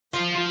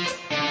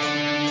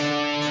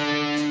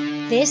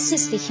This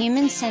is the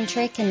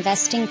Human-Centric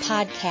Investing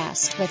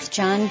Podcast with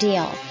John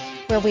Deal,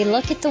 where we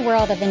look at the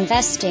world of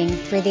investing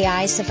through the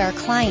eyes of our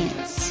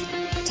clients.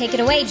 Take it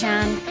away,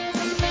 John.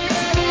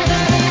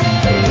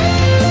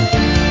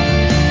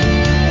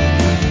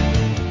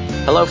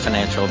 Hello,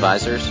 financial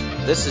advisors.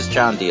 This is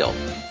John Deal,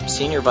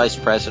 Senior Vice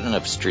President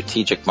of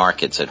Strategic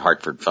Markets at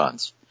Hartford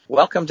Funds.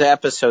 Welcome to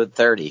episode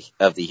 30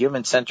 of the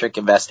Human-Centric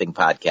Investing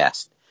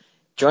Podcast.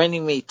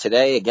 Joining me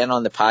today again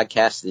on the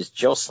podcast is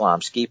Jill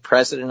Slomski,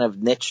 President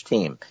of Niche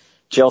Team.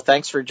 Jill,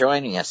 thanks for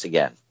joining us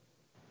again.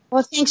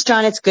 Well, thanks,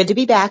 John. It's good to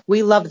be back.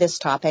 We love this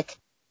topic.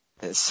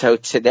 So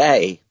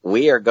today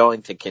we are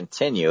going to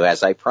continue,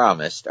 as I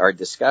promised, our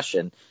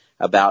discussion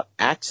about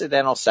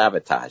accidental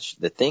sabotage,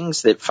 the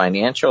things that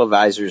financial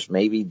advisors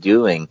may be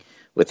doing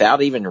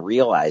without even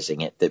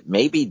realizing it, that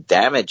may be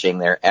damaging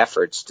their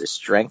efforts to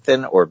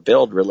strengthen or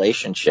build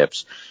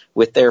relationships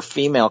with their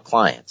female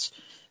clients.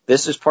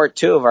 This is part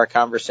 2 of our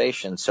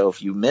conversation, so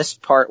if you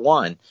missed part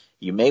 1,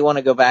 you may want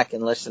to go back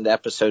and listen to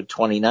episode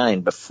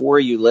 29 before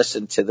you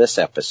listen to this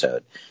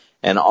episode.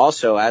 And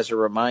also, as a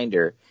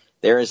reminder,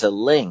 there is a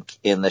link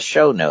in the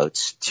show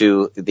notes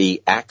to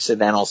the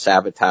accidental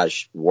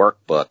sabotage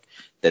workbook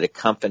that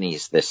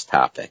accompanies this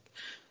topic.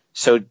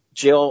 So,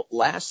 Jill,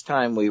 last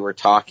time we were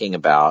talking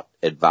about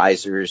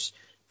advisors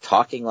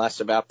talking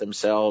less about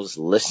themselves,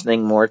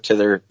 listening more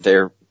to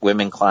their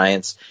women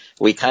clients.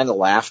 We kind of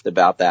laughed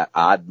about that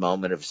odd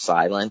moment of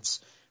silence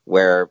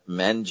where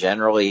men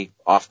generally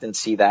often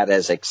see that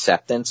as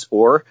acceptance,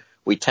 or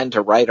we tend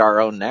to write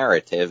our own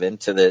narrative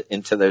into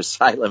those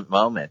silent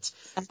moments.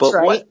 That's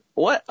right.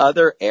 What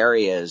other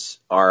areas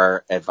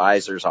are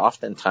advisors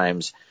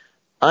oftentimes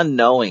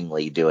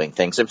unknowingly doing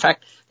things? In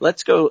fact,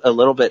 let's go a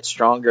little bit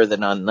stronger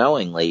than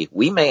unknowingly.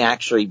 We may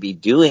actually be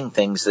doing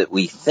things that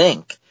we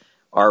think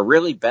are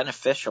really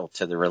beneficial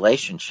to the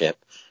relationship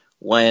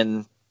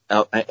when,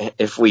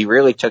 if we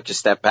really took a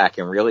step back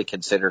and really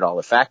considered all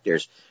the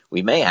factors,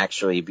 we may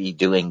actually be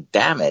doing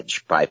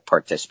damage by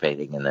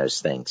participating in those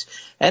things.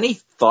 Any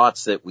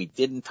thoughts that we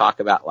didn't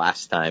talk about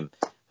last time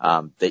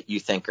that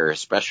you think are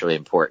especially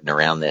important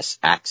around this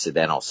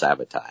accidental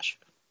sabotage?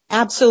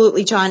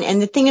 Absolutely, John.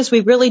 And the thing is,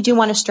 we really do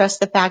want to stress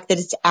the fact that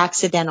it's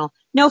accidental.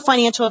 No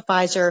financial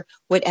advisor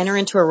would enter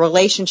into a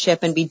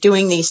relationship and be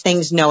doing these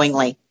things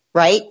knowingly,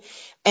 right?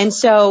 And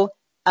so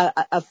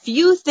a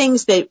few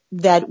things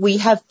that we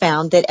have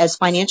found that as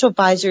financial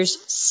advisors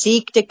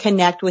seek to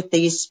connect with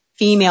these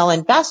female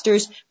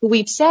investors who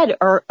we've said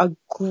are a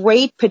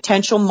great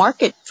potential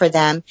market for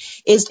them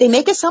is they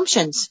make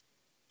assumptions.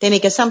 They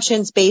make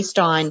assumptions based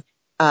on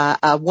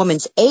a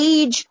woman's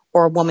age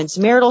or a woman's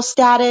marital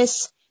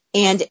status.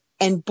 And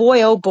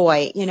boy, oh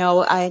boy,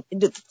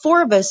 the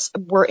 4 of us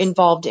were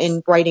involved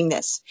in writing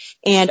this,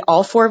 and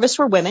all 4 of us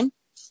were women,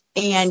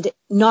 and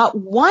not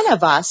one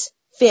of us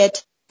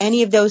fit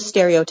any of those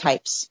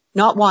stereotypes,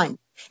 not one.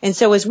 And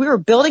so as we were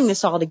building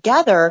this all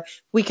together,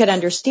 we could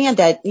understand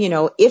that,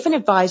 if an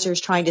advisor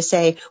is trying to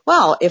say,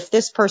 well, if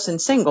this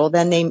person's single,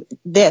 then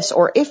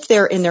or if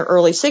they're in their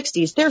early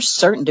 60s, they're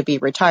certain to be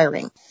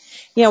retiring.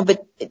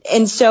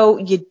 And so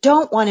you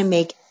don't want to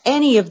make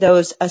any of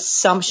those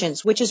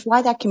assumptions, which is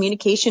why that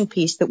communication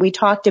piece that we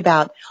talked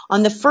about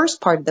on the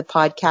first part of the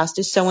podcast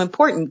is so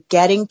important,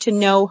 getting to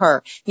know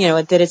her,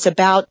 that it's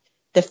about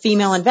the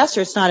female investor.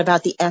 It's not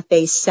about the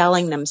FA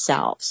selling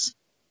themselves.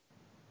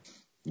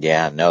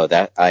 Yeah, no,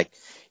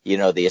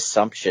 the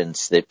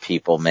assumptions that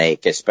people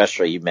make,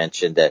 especially you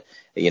mentioned that,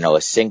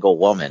 a single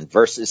woman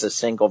versus a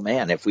single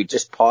man. If we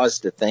just pause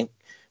to think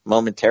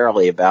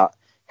momentarily about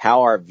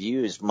how our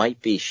views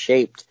might be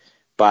shaped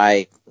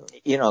by,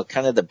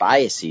 kind of the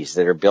biases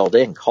that are built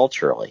in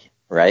culturally,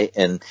 right?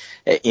 And,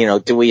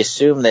 do we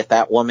assume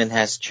that woman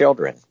has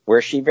children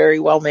where she very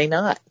well may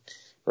not,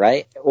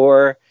 right?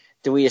 Or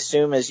do we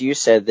assume, as you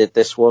said, that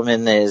this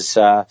woman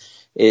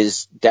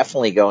is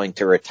definitely going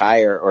to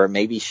retire, or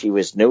maybe she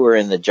was newer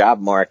in the job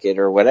market,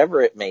 or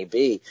whatever it may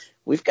be?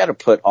 We've got to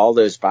put all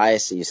those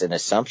biases and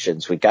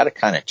assumptions. We've got to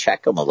kind of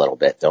check them a little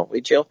bit, don't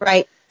we, Jill?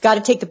 Right. Got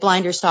to take the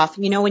blinders off.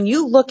 When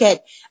you look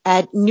at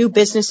new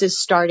businesses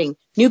starting,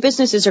 new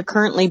businesses are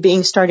currently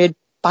being started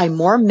by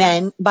more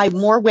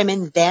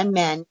women than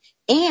men,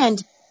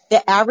 and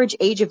the average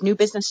age of new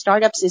business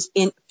startups is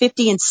in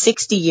 50 and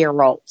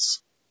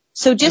 60-year-olds.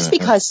 So just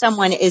because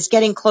someone is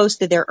getting close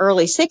to their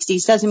early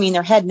 60s doesn't mean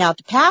they're heading out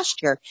to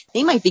pasture.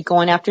 They might be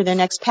going after their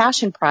next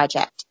passion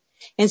project.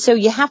 And so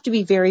you have to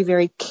be very,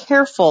 very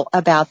careful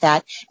about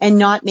that and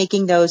not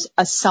making those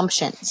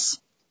assumptions.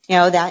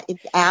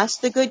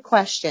 Ask the good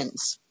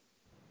questions.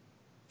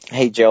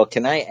 Hey, Jill,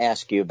 can I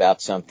ask you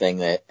about something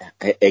that,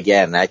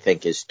 again, I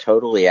think is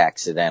totally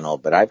accidental,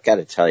 but I've got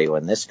to tell you,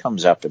 when this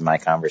comes up in my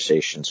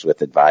conversations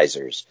with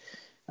advisors,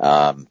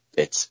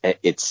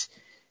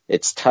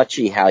 it's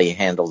touchy how you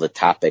handle the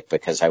topic,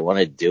 because I want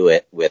to do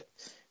it with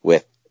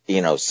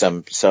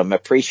some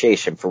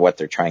appreciation for what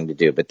they're trying to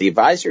do. But the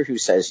advisor who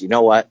says, you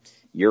know what,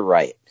 you're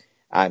right.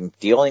 I'm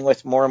dealing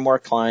with more and more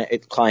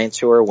clients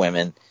who are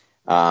women.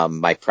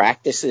 My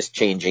practice is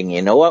changing.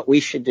 You know what we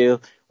should do?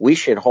 We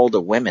should hold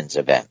a women's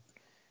event.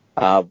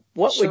 What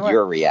would Sure.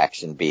 your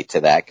reaction be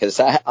to that? Because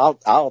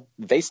I'll,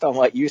 based on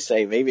what you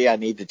say, maybe I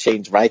need to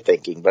change my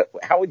thinking, but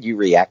how would you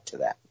react to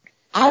that?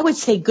 I would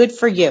say good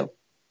for you.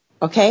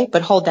 Okay,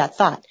 but hold that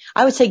thought.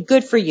 I would say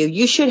good for you.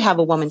 You should have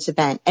a women's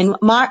event. And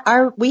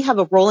we have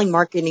a rolling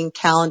marketing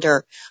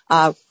calendar,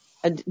 a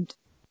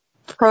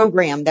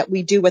program that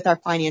we do with our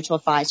financial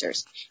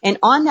advisors. And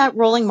on that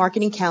rolling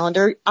marketing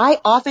calendar,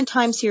 I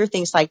oftentimes hear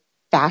things like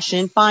fashion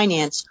and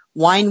finance,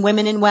 wine,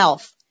 women, and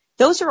wealth.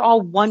 Those are all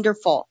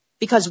wonderful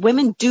because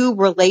women do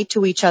relate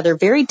to each other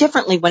very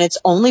differently when it's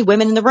only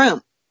women in the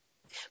room.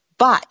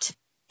 But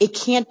it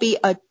can't be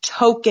a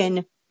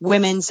token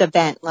women's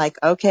event like,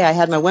 okay, I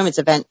had my women's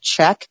event,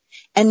 check.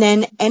 And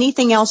then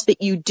anything else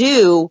that you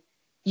do,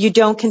 you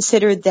don't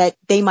consider that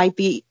they might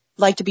be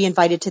like to be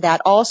invited to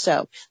that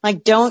also.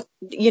 Like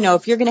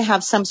if you're going to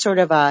have some sort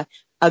of a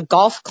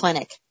golf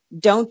clinic,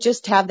 don't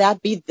just have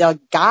that be the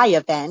guy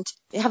event.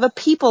 Have a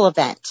people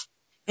event.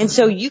 And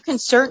so you can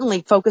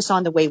certainly focus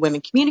on the way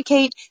women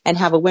communicate and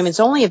have a women's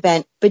only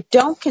event, but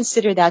don't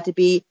consider that to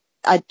be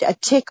a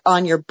tick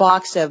on your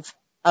box of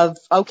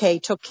okay,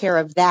 took care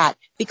of that,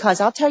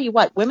 because I'll tell you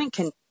what, women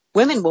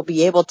will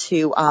be able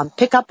to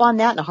pick up on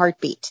that in a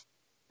heartbeat.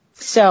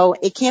 So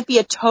it can't be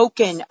a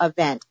token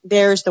event.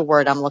 There's the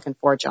word I'm looking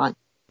for, John.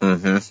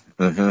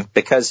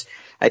 Because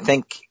I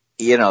think,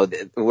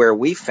 where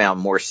we found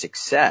more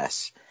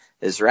success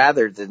is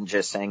rather than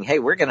just saying, hey,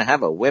 we're going to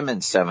have a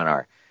women's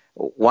seminar.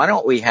 Why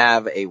don't we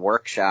have a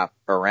workshop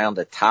around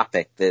a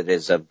topic that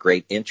is of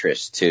great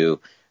interest to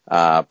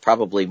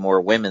probably more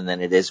women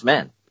than it is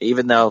men?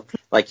 Even though,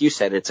 like you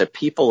said, it's a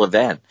people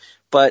event,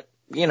 but,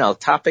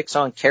 topics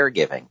on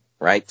caregiving,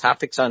 right?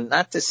 Topics on,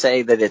 not to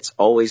say that it's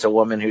always a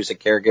woman who's a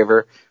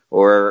caregiver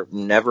or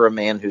never a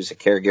man who's a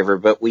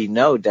caregiver, but we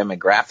know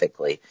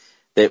demographically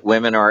that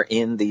women are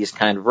in these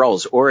kind of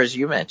roles. Or as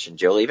you mentioned,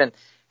 Jill, even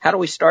how do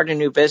we start a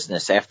new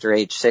business after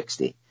age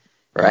 60,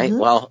 right? Mm-hmm.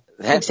 Well,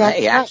 that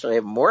exactly may actually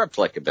have more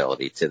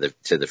applicability to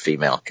the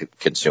female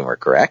consumer,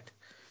 correct?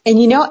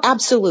 And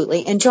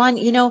absolutely. And John,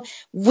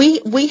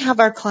 we have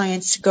our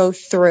clients go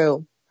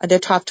through the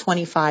top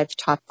 25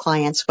 top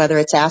clients, whether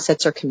it's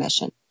assets or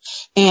commission.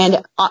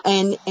 And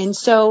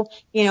so,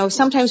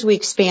 sometimes we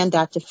expand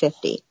that to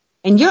 50.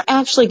 And you're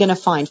actually going to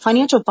find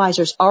financial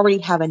advisors already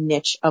have a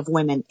niche of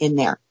women in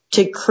there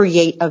to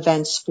create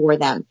events for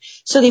them.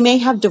 So they may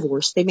have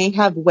divorced, they may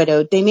have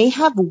widowed, they may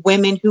have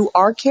women who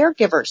are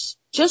caregivers,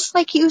 just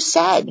like you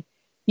said.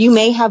 You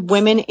may have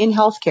women in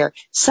healthcare.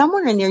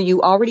 Somewhere in there,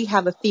 you already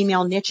have a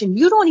female niche and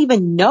you don't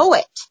even know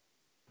it.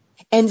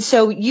 And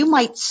so you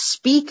might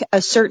speak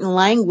a certain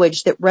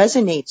language that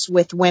resonates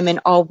with women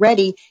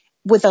already.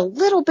 With a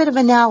little bit of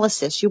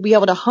analysis, you'll be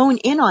able to hone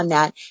in on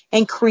that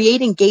and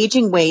create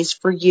engaging ways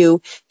for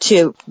you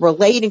to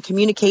relate and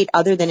communicate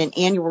other than an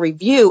annual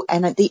review.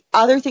 And the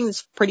other thing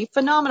that's pretty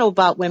phenomenal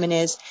about women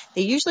is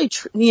they usually,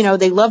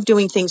 they love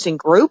doing things in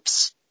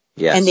groups.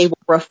 Yes. And they will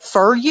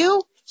refer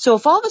you. So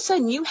if all of a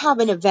sudden you have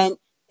an event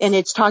and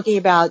it's talking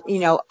about,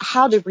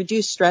 how to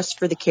reduce stress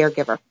for the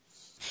caregiver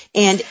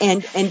and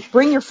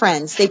bring your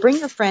friends,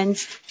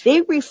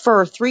 they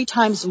refer 3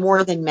 times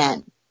more than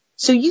men.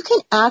 So you can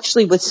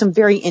actually, with some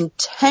very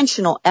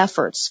intentional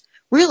efforts,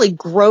 really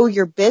grow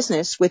your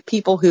business with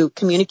people who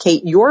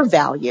communicate your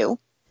value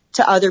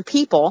to other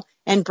people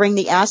and bring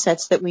the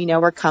assets that we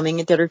know are coming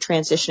and that are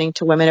transitioning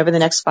to women over the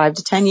next 5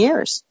 to 10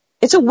 years.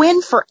 It's a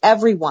win for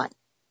everyone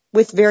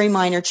with very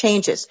minor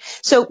changes.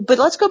 So, but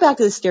let's go back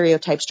to the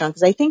stereotypes, John,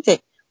 because I think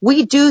that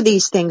we do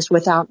these things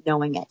without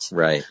knowing it.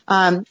 Right.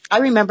 I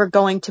remember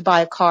going to buy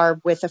a car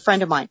with a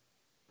friend of mine.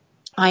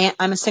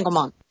 I'm a single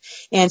mom.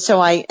 And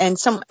so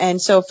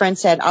a friend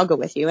said, I'll go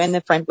with you. And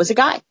the friend was a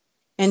guy.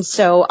 And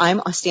so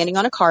I'm standing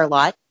on a car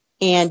lot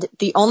and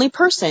the only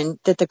person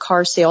that the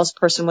car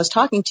salesperson was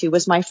talking to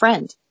was my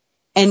friend.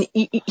 And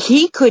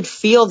he could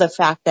feel the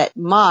fact that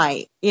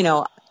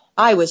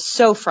I was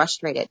so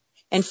frustrated.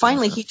 And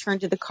finally he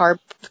turned to the car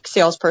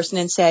salesperson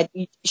and said,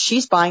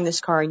 she's buying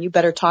this car and you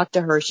better talk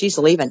to her. She's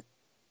leaving.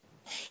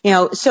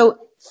 So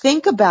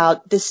think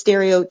about the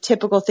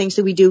stereotypical things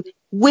that we do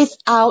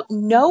without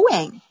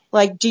knowing.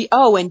 Like, do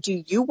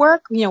you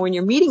work? When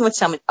you're meeting with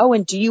someone,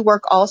 and do you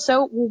work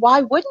also? Well,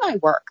 why wouldn't I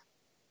work?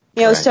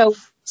 Right.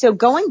 So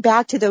going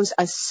back to those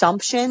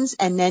assumptions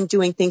and then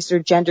doing things that are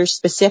gender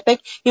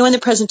specific. In the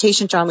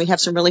presentation, John, we have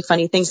some really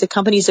funny things that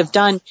companies have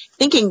done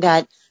thinking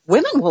that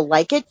women will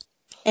like it.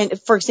 And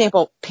for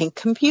example, pink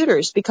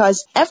computers,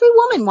 because every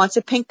woman wants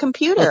a pink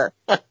computer.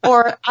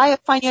 Or I have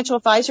financial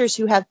advisors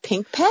who have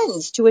pink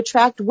pens to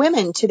attract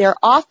women to their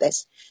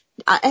office.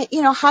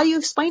 How do you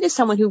explain to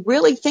someone who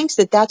really thinks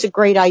that that's a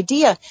great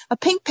idea? A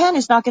pink pen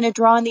is not going to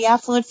draw in the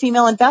affluent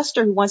female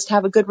investor who wants to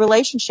have a good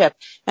relationship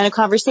and a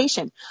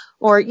conversation.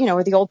 Or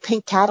the old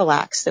pink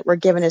Cadillacs that were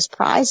given as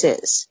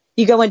prizes.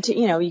 You go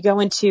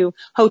into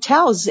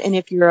hotels, and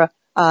if you're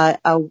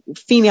a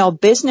female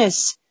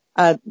business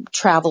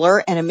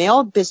traveler and a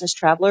male business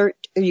traveler,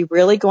 are you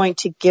really going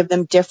to give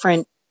them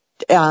different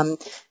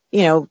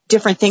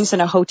things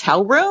in a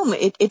hotel room?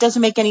 It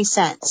doesn't make any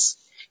sense.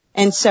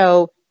 And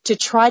so to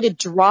try to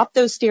drop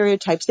those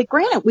stereotypes that,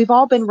 granted, we've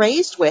all been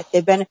raised with.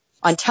 They've been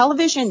on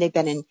television, they've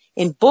been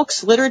in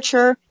books,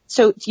 literature.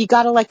 So you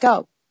got to let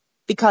go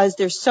because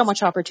there's so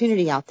much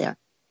opportunity out there.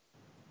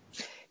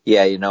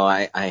 Yeah,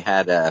 I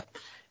had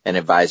an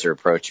advisor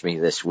approach me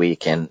this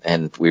week,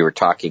 and we were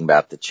talking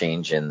about the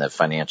change in the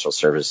financial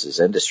services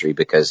industry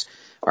because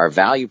our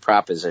value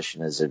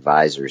proposition as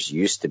advisors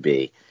used to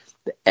be,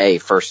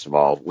 first of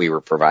all, we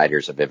were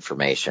providers of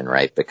information,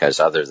 right? Because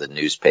other than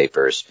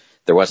newspapers,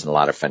 there wasn't a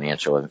lot of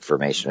financial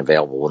information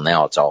available. Well,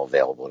 now it's all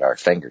available at our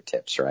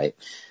fingertips, right?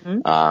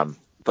 Mm-hmm.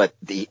 But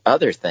the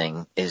other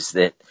thing is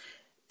that,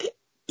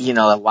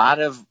 a lot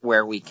of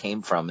where we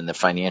came from in the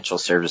financial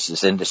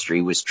services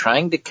industry was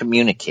trying to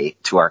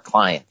communicate to our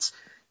clients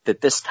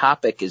that this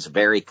topic is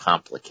very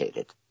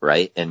complicated,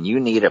 right? And you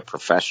need a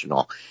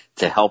professional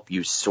to help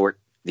you sort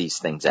these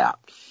things out.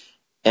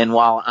 And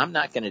while I'm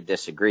not going to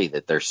disagree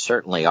that there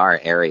certainly are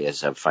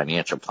areas of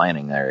financial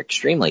planning that are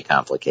extremely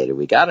complicated,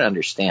 we got to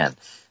understand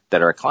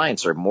that our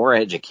clients are more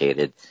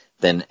educated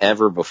than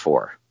ever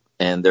before.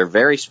 And they're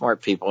very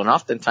smart people. And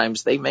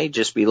oftentimes they may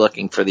just be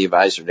looking for the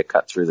advisor to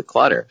cut through the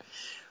clutter.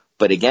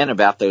 But again,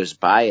 about those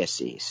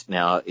biases.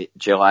 Now,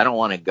 Jill, I don't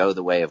want to go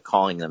the way of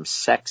calling them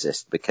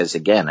sexist because,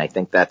 again, I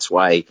think that's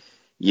why,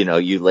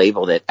 you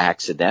labeled it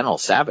accidental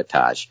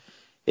sabotage,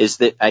 is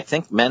that I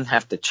think men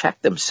have to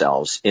check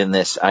themselves in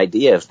this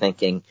idea of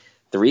thinking,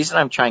 the reason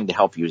I'm trying to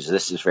help you is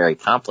this is very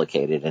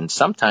complicated. And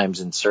sometimes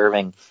in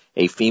serving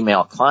a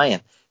female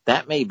client,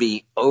 that may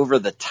be over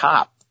the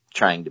top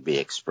trying to be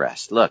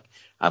expressed. Look,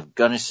 I'm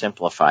going to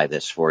simplify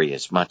this for you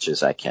as much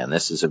as I can.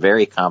 This is a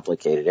very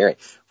complicated area.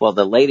 Well,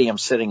 the lady I'm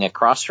sitting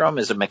across from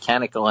is a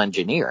mechanical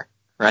engineer,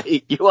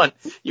 right? You want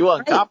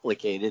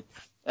complicated.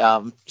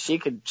 She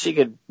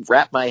could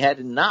wrap my head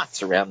in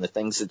knots around the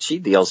things that she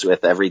deals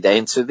with every day.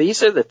 And so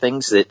these are the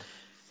things that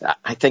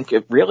I think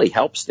it really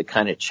helps to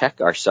kind of check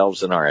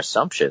ourselves and our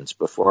assumptions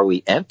before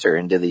we enter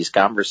into these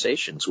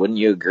conversations. Wouldn't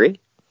you agree?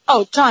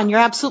 Oh, John, you're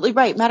absolutely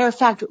right. Matter of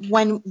fact,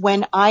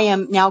 when I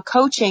am now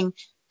coaching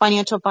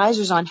financial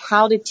advisors on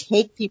how to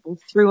take people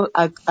through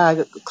a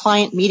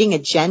client meeting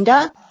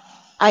agenda,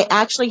 I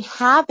actually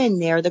have in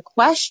there the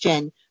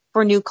question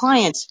for new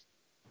clients.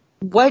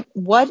 What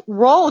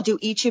role do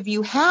each of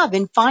you have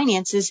in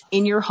finances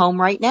in your home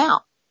right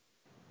now?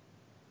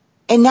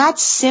 And that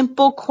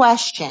simple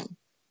question,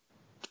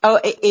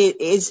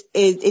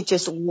 it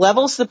just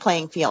levels the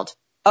playing field.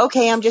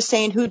 Okay, I'm just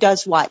saying who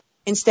does what.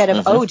 Instead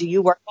of, do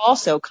you work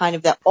also, kind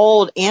of the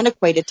old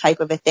antiquated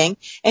type of a thing.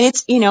 And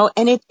it's,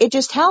 and it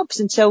just helps.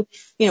 And so,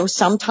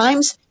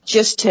 sometimes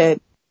just to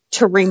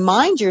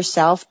remind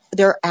yourself,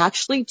 there are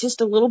actually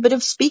just a little bit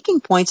of speaking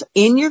points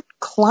in your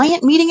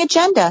client meeting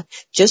agenda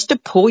just to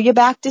pull you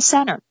back to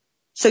center.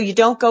 So you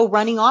don't go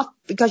running off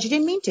because you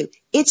didn't mean to.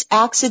 It's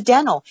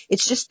accidental.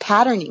 It's just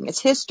patterning.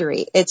 It's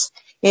history. It's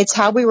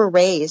how we were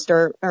raised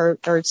or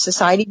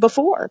society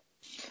before.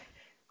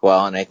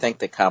 Well, and I think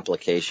the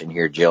complication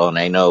here, Jill, and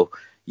I know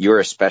you're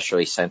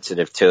especially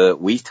sensitive to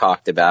it. We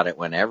talked about it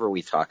whenever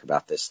we talk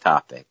about this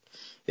topic,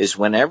 is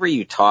whenever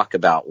you talk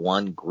about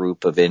one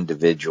group of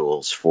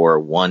individuals for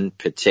one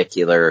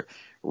particular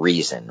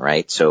reason,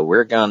 right? So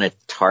we're going to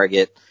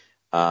target,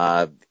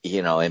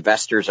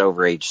 investors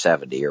over age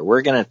 70, or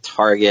we're going to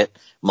target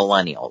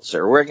millennials,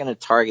 or we're going to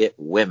target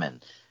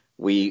women.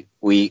 We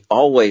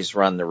always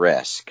run the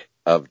risk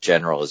of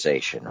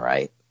generalization,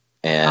 right?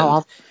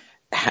 And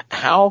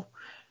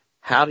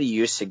how do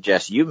you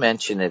suggest, you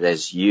mentioned it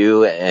as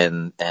you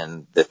and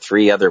the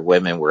three other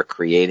women were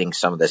creating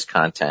some of this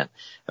content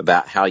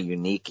about how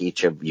unique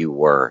each of you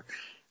were.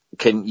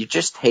 Can you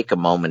just take a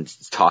moment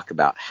to talk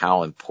about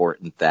how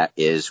important that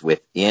is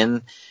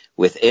within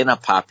a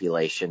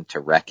population to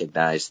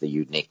recognize the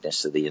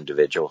uniqueness of the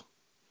individual?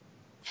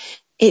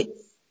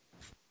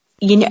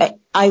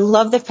 I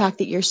love the fact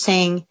that you're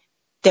saying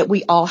that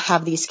we all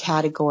have these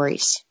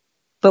categories.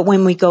 But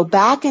when we go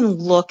back and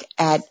look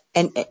at,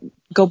 and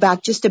go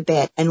back just a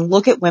bit and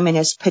look at women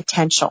as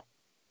potential,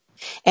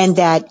 and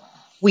that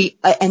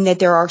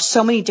there are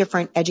so many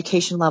different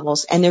education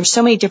levels and there's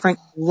so many different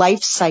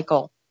life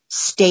cycle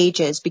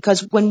stages,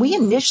 because when we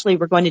initially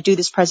were going to do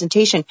this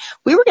presentation,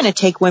 we were going to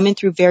take women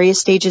through various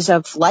stages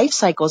of life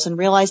cycles and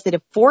realize that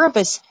if four of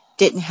us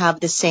didn't have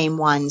the same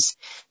ones,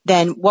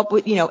 then what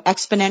would,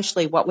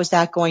 exponentially, what was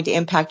that going to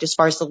impact as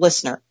far as the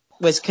listener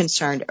was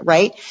concerned,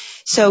 right?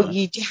 So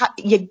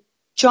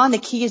John, the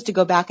key is to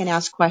go back and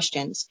ask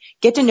questions.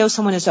 Get to know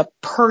someone as a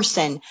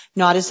person,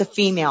 not as a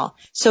female.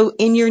 So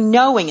in your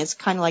knowing, it's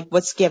kind of like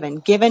what's given.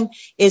 Given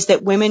is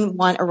that women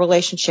want a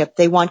relationship.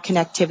 They want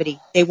connectivity.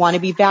 They want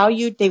to be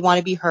valued. They want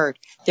to be heard.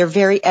 They're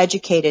very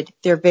educated.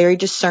 They're very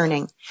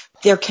discerning.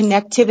 Their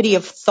connectivity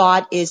of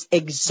thought is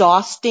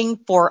exhausting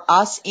for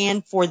us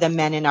and for the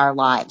men in our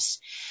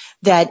lives.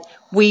 That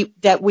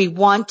we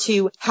want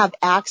to have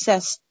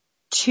access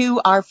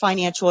to our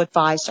financial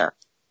advisor.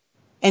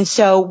 And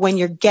so when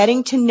you're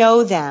getting to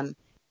know them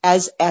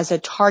as a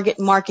target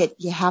market,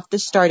 you have to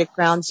start at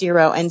ground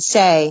zero and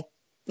say,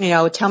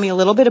 tell me a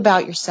little bit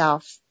about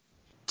yourself.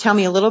 Tell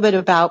me a little bit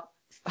about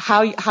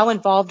how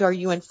involved are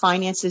you in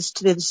finances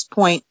to this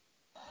point?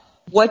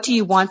 What do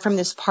you want from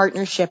this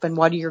partnership and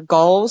what are your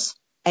goals?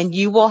 And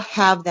you will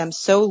have them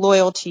so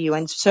loyal to you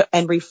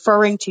and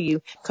referring to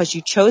you because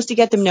you chose to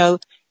get them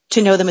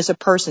to know them as a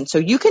person. So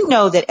you can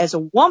know that as a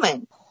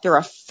woman, they're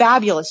a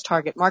fabulous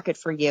target market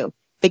for you,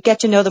 but get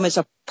to know them as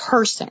a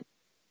person.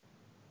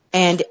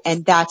 And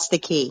that's the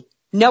key.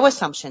 No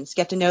assumptions.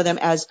 Get to know them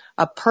as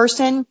a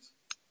person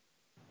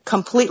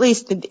completely,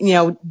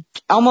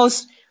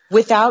 almost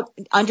without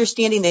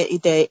understanding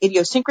the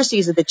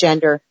idiosyncrasies of the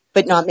gender,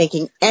 but not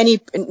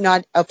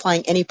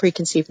applying any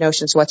preconceived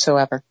notions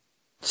whatsoever.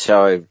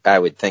 So I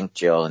would think,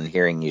 Jill, in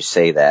hearing you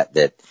say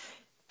that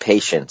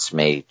patience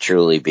may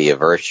truly be a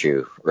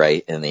virtue,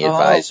 right? In the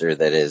advisor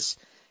that is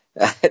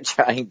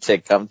trying to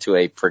come to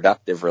a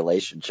productive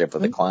relationship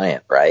with a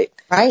client, right?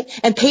 Right.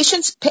 And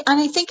patience, and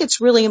I think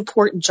it's really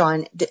important,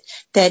 John,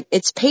 that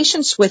it's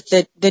patience with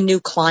the new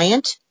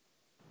client,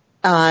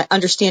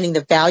 understanding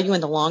the value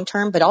in the long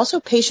term, but also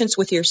patience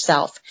with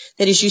yourself.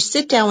 That as you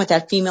sit down with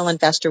that female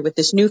investor with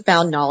this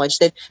newfound knowledge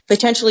that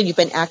potentially you've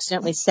been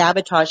accidentally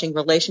sabotaging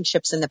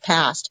relationships in the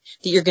past,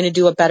 that you're going to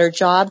do a better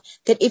job,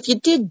 that if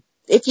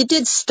you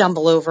did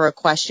stumble over a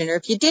question or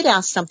if you did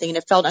ask something and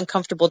it felt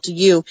uncomfortable to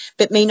you,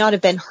 but may not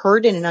have been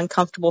heard in an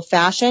uncomfortable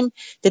fashion,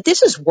 that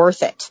this is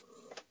worth it.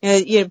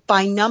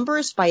 By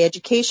numbers, by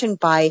education,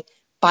 by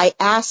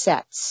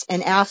assets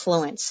and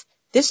affluence,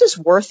 this is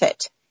worth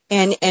it.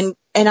 And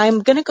I'm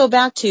going to go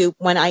back to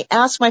when I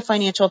ask my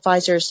financial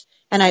advisors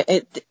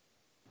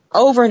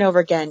over and over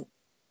again,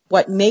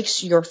 what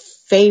makes your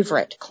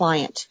favorite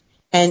client?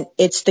 And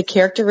it's the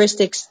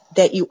characteristics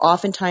that you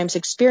oftentimes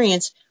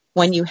experience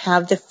when you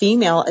have the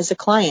female as a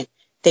client.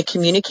 They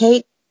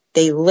communicate,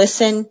 they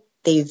listen,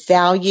 they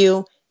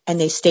value, and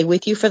they stay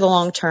with you for the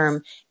long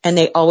term. And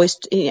they always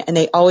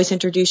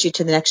introduce you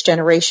to the next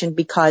generation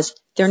because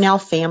they're now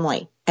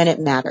family and it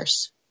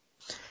matters.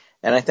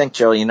 And I think,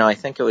 Jill, I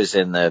think it was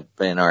in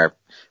our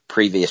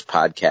previous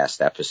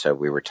podcast episode,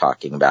 we were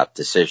talking about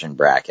decision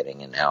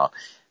bracketing and how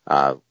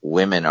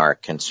women are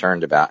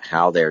concerned about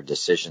how their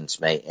decisions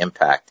may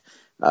impact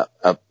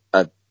a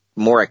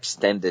more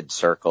extended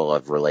circle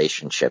of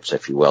relationships,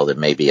 if you will, than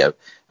maybe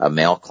a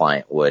male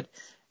client would.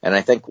 And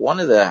I think one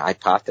of the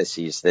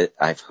hypotheses that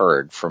I've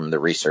heard from the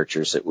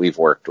researchers that we've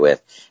worked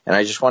with, and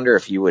I just wonder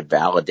if you would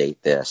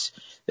validate this,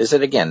 is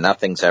that, again,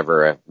 nothing's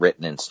ever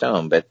written in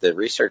stone, but the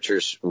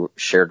researchers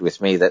shared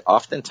with me that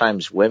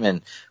oftentimes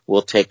women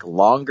will take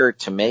longer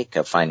to make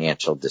a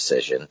financial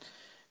decision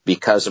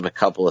because of a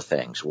couple of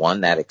things.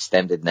 One, that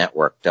extended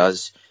network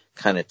does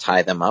kind of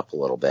tie them up a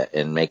little bit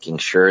in making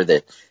sure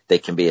that they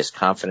can be as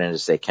confident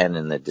as they can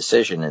in the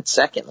decision. And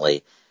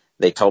secondly,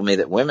 they told me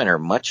that women are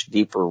much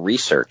deeper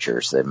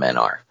researchers than men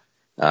are.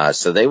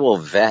 So they will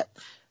vet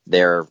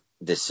their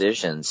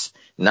decisions,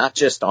 not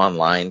just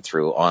online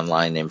through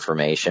online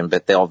information,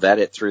 but they'll vet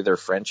it through their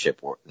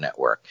friendship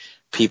network,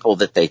 people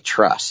that they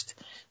trust.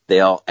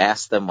 They'll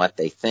ask them what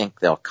they think.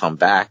 They'll come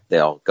back.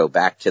 They'll go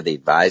back to the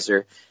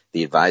advisor.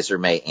 The advisor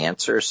may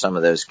answer some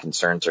of those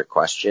concerns or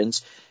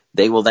questions.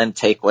 They will then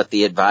take what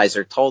the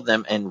advisor told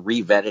them and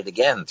re-vet it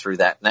again through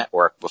that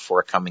network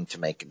before coming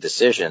to make a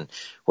decision.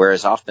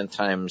 Whereas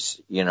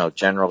oftentimes,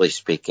 generally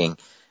speaking,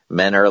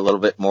 men are a little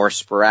bit more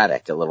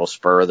sporadic, a little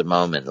spur of the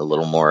moment, a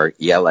little more,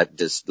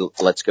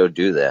 let's go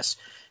do this.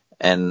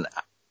 And,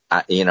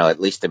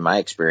 at least in my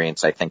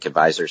experience, I think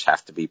advisors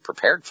have to be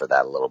prepared for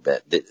that a little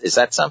bit. Is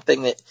that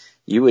something that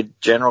you would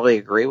generally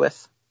agree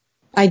with?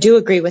 I do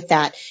agree with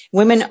that.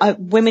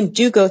 Women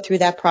do go through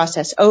that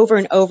process over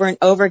and over and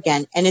over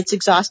again, and it's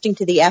exhausting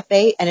to the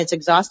FA and it's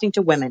exhausting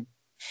to women.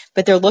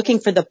 But they're looking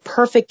for the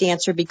perfect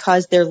answer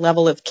because their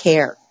level of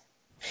care.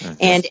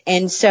 Mm-hmm.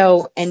 And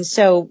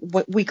so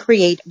what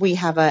we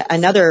have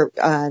another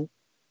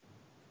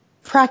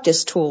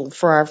practice tool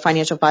for our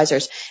financial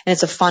advisors, and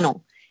it's a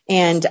funnel.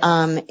 And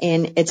on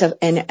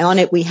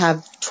it we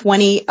have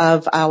 20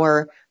 of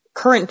our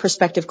current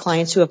prospective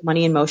clients who have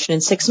money in motion in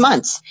 6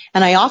 months.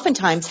 And I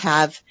oftentimes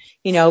have,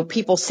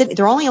 people sitting,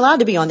 they're only allowed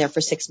to be on there for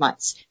 6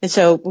 months. And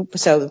so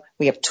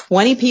we have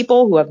 20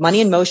 people who have money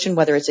in motion,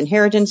 whether it's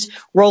inheritance,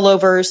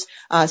 rollovers,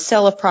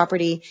 sale of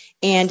property,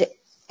 and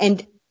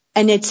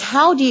it's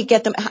how do you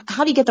get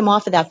them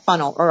off of that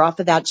funnel or off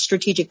of that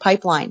strategic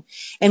pipeline?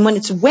 And when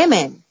it's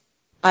women,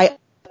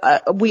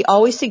 we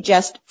always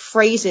suggest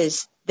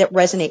phrases that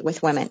resonate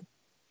with women.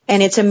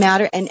 And it's a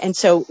matter, and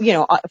so,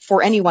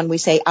 for anyone, we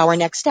say our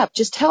next step.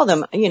 Just tell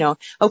them,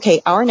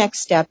 okay, our next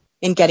step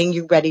in getting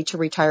you ready to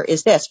retire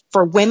is this.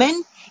 For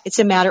women, it's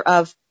a matter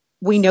of,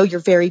 we know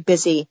you're very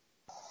busy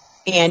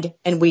and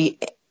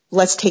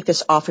let's take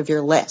this off of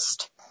your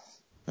list.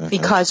 Uh-huh.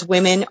 Because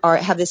women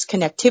have this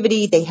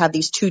connectivity. They have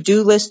these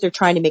to-do lists. They're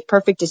trying to make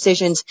perfect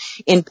decisions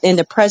in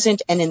the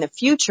present and in the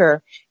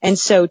future. And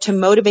so to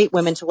motivate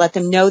women, to let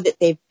them know that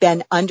they've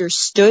been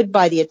understood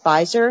by the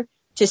advisor,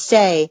 to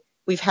say,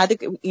 we've had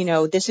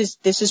this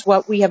is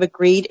what we have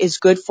agreed is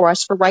good for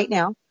us for right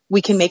now.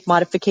 We can make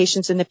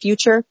modifications in the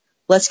future.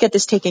 Let's get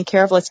this taken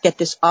care of. Let's get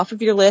this off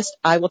of your list.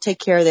 I will take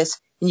care of this,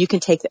 and you can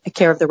take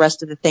care of the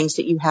rest of the things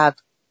that you have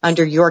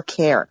under your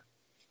care.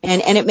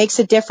 And it makes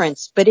a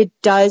difference, but it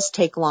does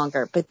take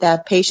longer, but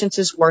that patience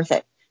is worth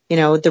it. You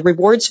know, the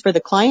rewards for the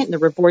client and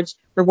the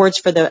rewards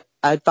for the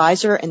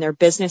advisor and their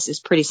business is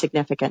pretty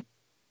significant.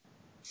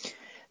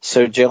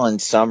 So, Jill, in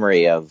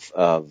summary of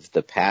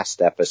the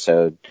past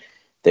episode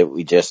that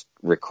we just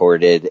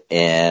recorded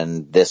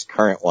and this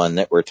current one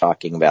that we're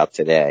talking about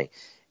today,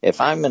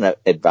 if I'm an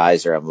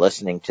advisor, I'm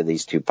listening to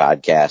these two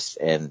podcasts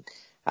and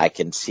I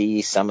can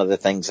see some of the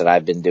things that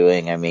I've been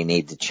doing I may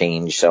need to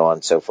change, so on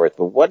and so forth.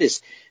 But what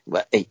is,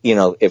 you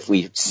know, if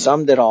we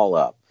summed it all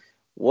up,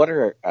 what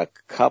are a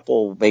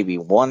couple, maybe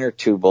one or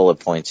two bullet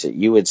points that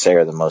you would say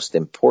are the most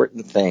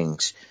important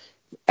things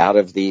out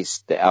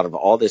of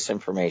all this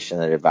information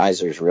that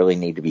advisors really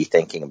need to be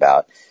thinking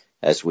about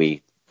as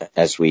we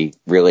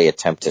really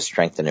attempt to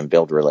strengthen and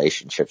build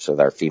relationships with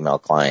our female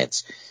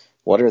clients?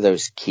 What are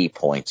those key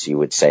points you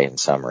would say in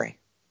summary?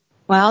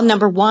 Well,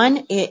 number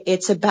one,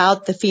 it's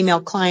about the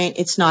female client.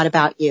 It's not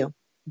about you.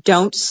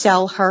 Don't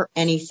sell her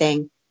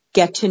anything.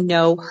 Get to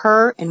know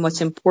her and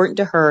what's important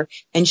to her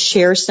and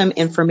share some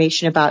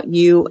information about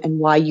you and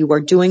why you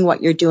are doing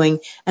what you're doing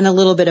and a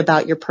little bit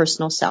about your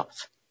personal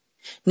self.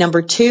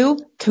 Number two,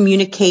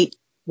 communicate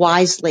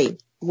wisely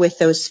with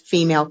those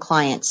female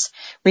clients.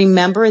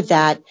 Remember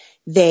that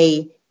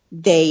they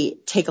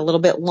take a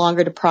little bit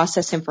longer to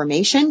process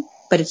information,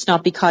 but it's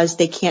not because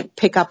they can't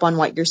pick up on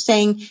what you're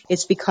saying.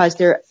 It's because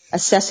they're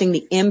assessing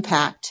the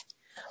impact.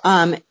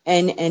 And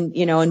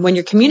when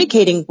you're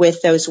communicating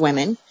with those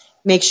women,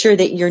 make sure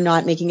that you're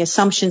not making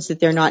assumptions that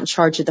they're not in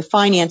charge of the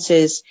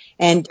finances.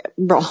 And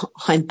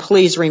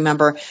please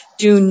remember,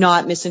 do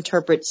not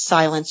misinterpret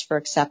silence for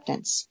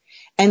acceptance.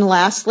 And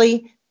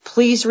lastly,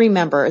 please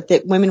remember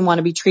that women want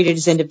to be treated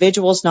as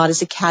individuals, not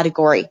as a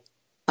category,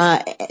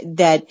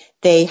 that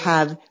they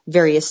have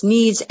various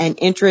needs and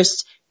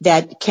interests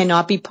that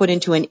cannot be put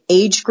into an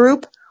age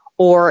group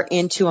or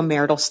into a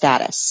marital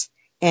status.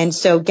 And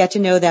so get to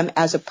know them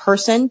as a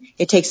person.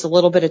 It takes a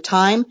little bit of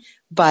time,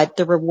 but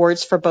the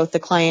rewards for both the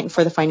client and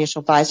for the financial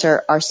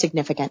advisor are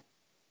significant.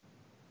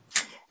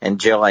 And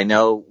Jill, I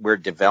know we're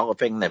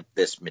developing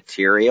this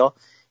material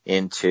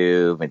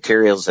into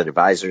materials that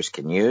advisors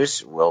can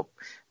use. We'll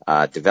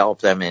develop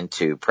them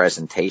into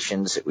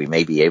presentations that we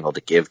may be able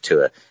to give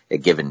to a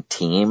given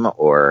team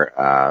or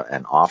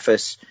an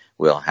office.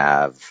 We'll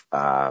have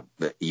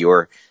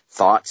your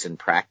thoughts and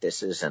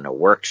practices and a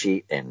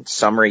worksheet and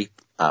summary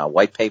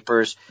white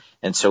papers.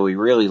 And so we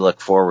really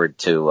look forward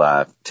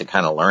to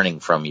kind of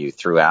learning from you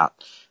throughout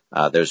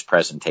those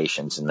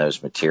presentations and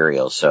those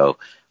materials. So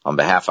on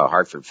behalf of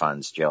Hartford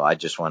Funds, Jill, I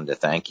just wanted to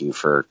thank you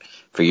for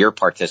your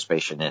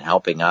participation in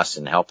helping us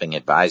and helping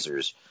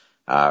advisors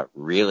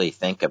really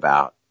think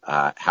about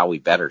how we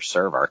better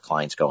serve our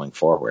clients going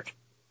forward.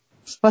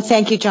 Well,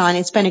 thank you, John.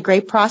 It's been a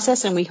great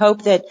process, and we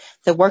hope that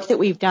the work that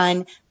we've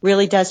done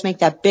really does make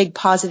that big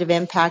positive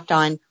impact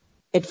on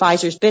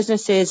advisors'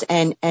 businesses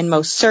and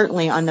most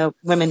certainly on the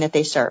women that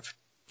they serve.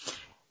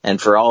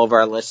 And for all of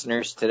our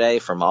listeners today,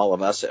 from all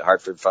of us at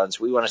Hartford Funds,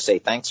 we want to say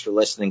thanks for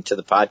listening to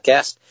the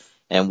podcast,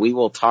 and we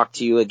will talk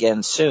to you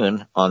again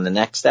soon on the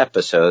next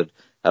episode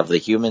of the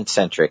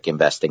Human-Centric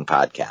Investing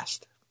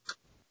Podcast.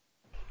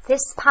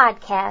 This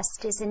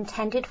podcast is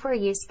intended for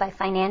use by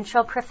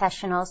financial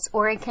professionals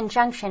or in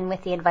conjunction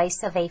with the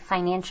advice of a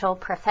financial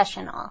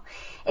professional.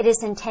 It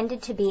is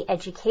intended to be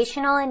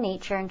educational in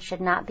nature and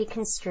should not be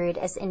construed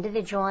as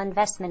individual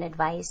investment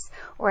advice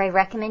or a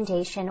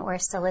recommendation or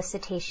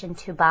solicitation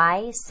to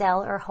buy,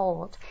 sell, or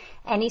hold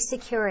any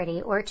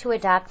security or to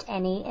adopt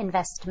any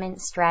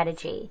investment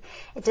strategy.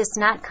 It does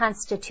not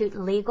constitute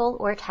legal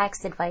or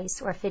tax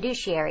advice or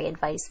fiduciary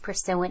advice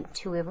pursuant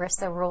to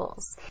ERISA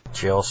rules.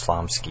 Jill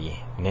Slomski,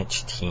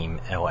 Niche Team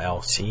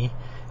LLC,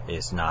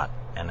 is not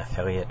an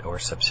affiliate or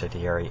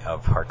subsidiary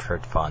of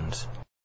Hartford Funds.